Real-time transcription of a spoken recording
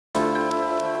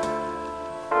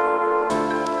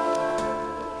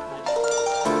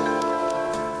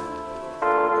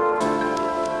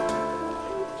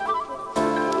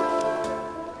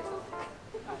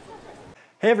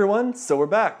Hey everyone, so we're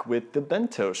back with the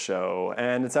Bento Show,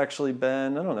 and it's actually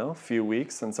been, I don't know, a few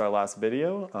weeks since our last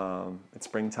video. It's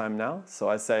springtime now, so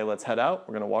I say let's head out.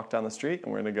 We're going to walk down the street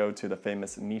and we're going to go to the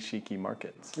famous Nishiki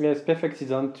Market. Yeah, it's perfect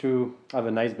season to have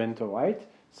a nice bento, right?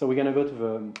 So we're going to go to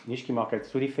the Nishiki Market.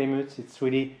 It's really famous, it's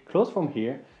really close from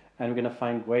here, and we're going to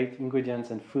find great ingredients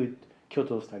and food,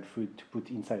 Kyoto style food, to put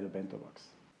inside the bento box.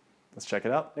 Let's check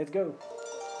it out. Let's go!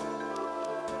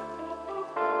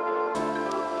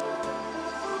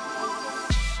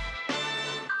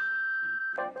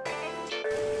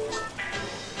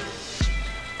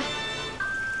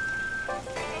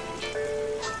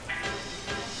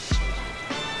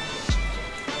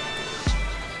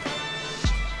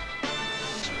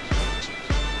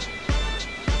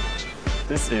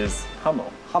 This is hamo.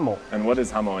 Hamo. And what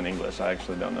is hamo in English? I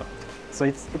actually don't know. So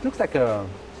it looks like a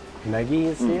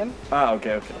unagi seal. Ah,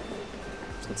 okay.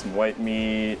 So it's some white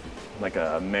meat, like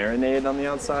a marinade on the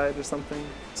outside or something.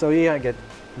 So here I get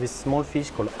this small fish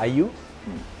called ayu.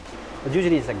 But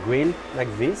usually it's like grilled like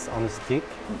this on a stick,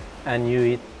 and you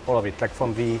eat all of it, like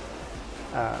from the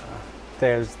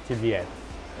tails till the head.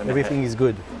 And everything is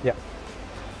good. Yeah.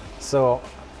 So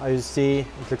as you see,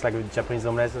 it looks like a Japanese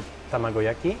omelette,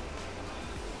 tamagoyaki.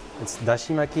 It's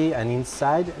dashimaki, and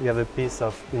inside you have a piece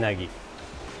of unagi.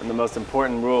 And the most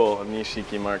important rule of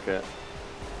Nishiki Market,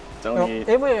 don't eat...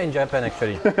 Everywhere in Japan,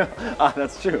 actually. Ah,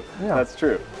 that's true. Yeah. That's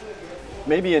true.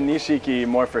 Maybe in Nishiki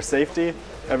more for safety,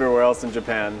 everywhere else in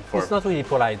Japan for... It's not really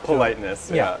polite. Politeness,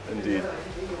 yeah, indeed.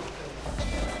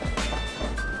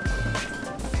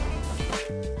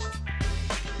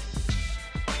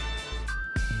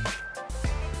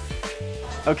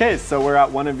 Okay, so we're at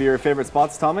one of your favorite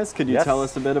spots, Thomas. Could you tell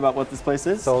us a bit about what this place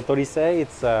is? So Torisei,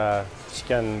 it's a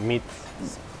chicken meat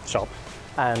shop.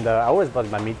 And I always bought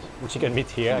my chicken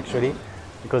meat here, actually,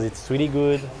 because it's really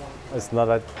good. It's not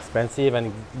that expensive,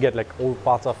 and you get like all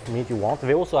parts of meat you want.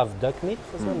 They also have duck meat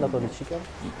as well, not only chicken.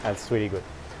 And it's really good.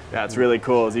 Yeah, it's really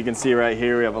cool. As you can see right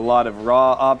here, we have a lot of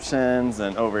raw options,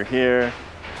 and over here,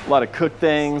 a lot of cooked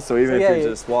things. So even if you're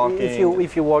just walking,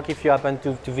 if you happen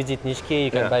to visit Nishiki,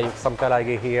 you can buy some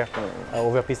karage here,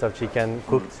 over a piece of chicken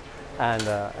cooked,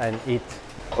 and eat.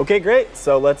 Okay, great.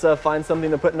 So let's find something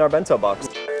to put in our bento box.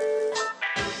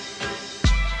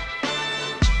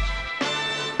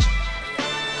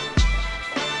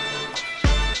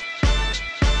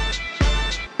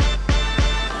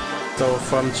 So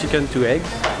from chicken to egg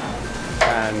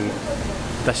and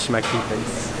dashimaki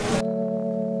place.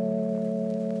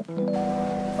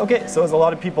 Okay, so as a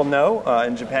lot of people know,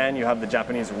 in Japan you have the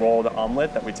Japanese rolled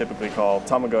omelet that we typically call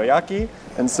tamagoyaki,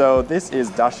 and so this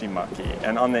is dashimaki.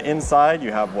 And on the inside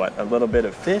you have what? A little bit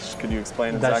of fish. Could you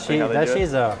explain exactly how they do it? Dashi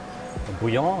is a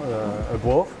bouillon, a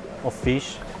broth of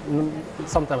fish,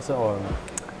 sometimes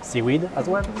seaweed as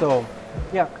well. So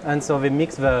yeah, and so they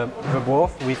mix the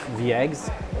broth with the eggs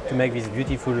to make these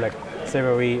beautiful, like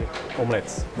savory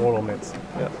omelets, roll omelets.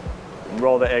 Yeah.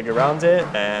 Roll the egg around it,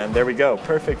 and there we go.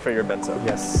 Perfect for your bento.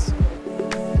 Yes.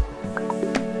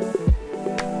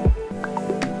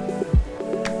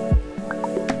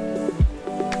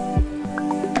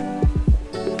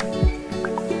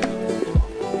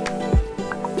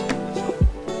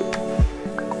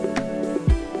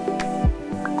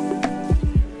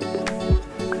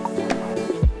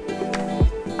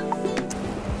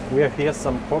 We have here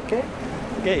some croquet.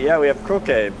 Okay, yeah, we have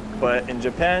croquet. But in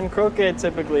Japan, croquet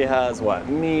typically has what?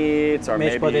 Meat or mashed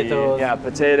maybe potatoes. Yeah,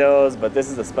 potatoes. But this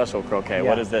is a special croquet. Yeah.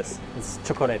 What is this? It's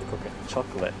chocolate croquet.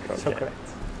 Chocolate croquet. Chocolate.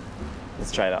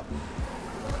 Let's try it out.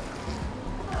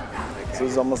 So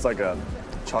this is almost like a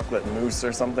chocolate mousse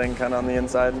or something, kind of on the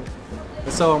inside.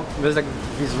 So there's like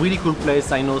this really cool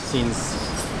place I know since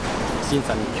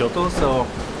I'm in Kyoto. So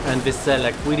and they sell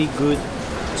like really good,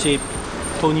 cheap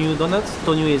tonyu donuts.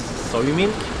 Tonyu is soy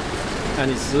milk, and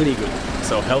it's really good.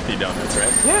 So healthy donuts,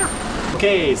 right? Yeah.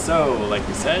 Okay, so like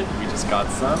we said, we just got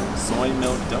some soy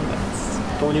milk donuts.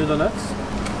 Tonyu donuts,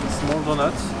 small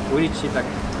donuts, really cheap. Like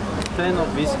 10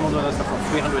 of these small donuts are for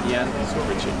 300 yen.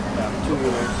 Super cheap. Yeah, €2.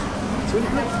 It's really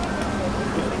good.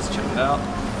 Okay, let's check it out.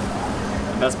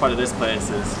 The best part of this place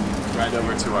is right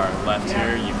over to our left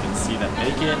here. You can see them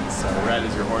make it. So right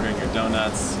as you're ordering your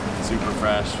donuts, super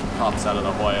fresh, pops out of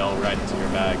the oil right into your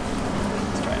bag.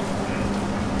 Let's try it.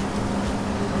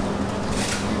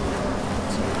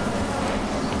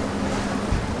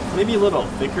 Maybe a little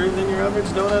thicker than your average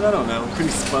donut, I don't know. Pretty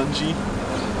spongy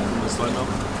from the soy milk.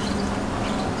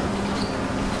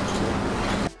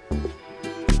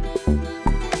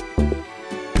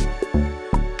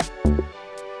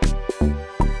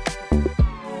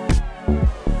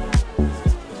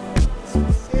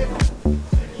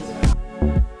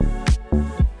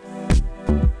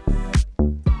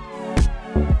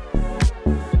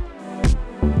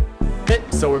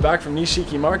 So we're back from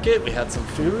Nishiki Market. We had some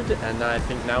food, and I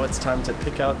think now it's time to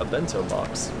pick out a bento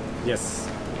box. Yes.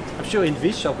 I'm sure in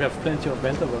this shop we have plenty of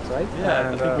bento box, right?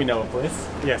 Yeah, And, I think we know a place.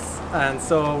 Yes. And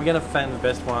so we're gonna find the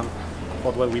best one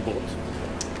for what we bought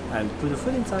and put the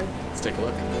food inside. Let's take a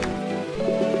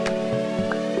look.